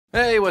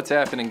Hey, what's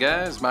happening,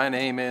 guys? My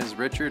name is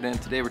Richard, and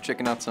today we're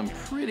checking out some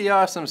pretty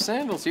awesome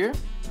sandals here.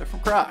 They're from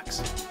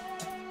Crocs.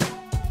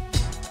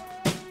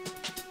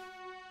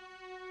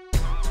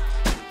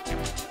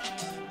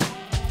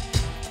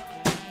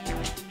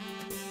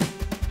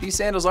 These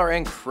sandals are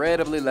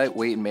incredibly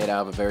lightweight and made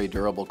out of a very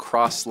durable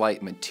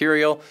cross-slite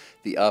material.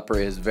 The upper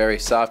is very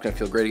soft, gonna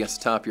feel great against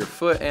the top of your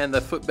foot, and the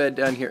footbed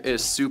down here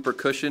is super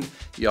cushioned.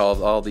 You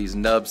have all these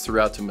nubs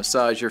throughout to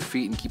massage your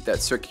feet and keep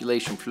that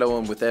circulation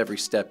flowing with every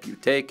step you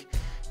take.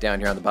 Down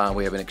here on the bottom,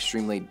 we have an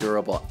extremely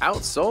durable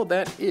outsole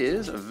that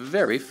is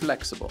very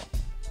flexible.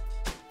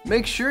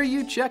 Make sure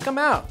you check them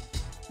out.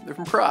 They're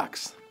from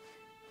Crocs.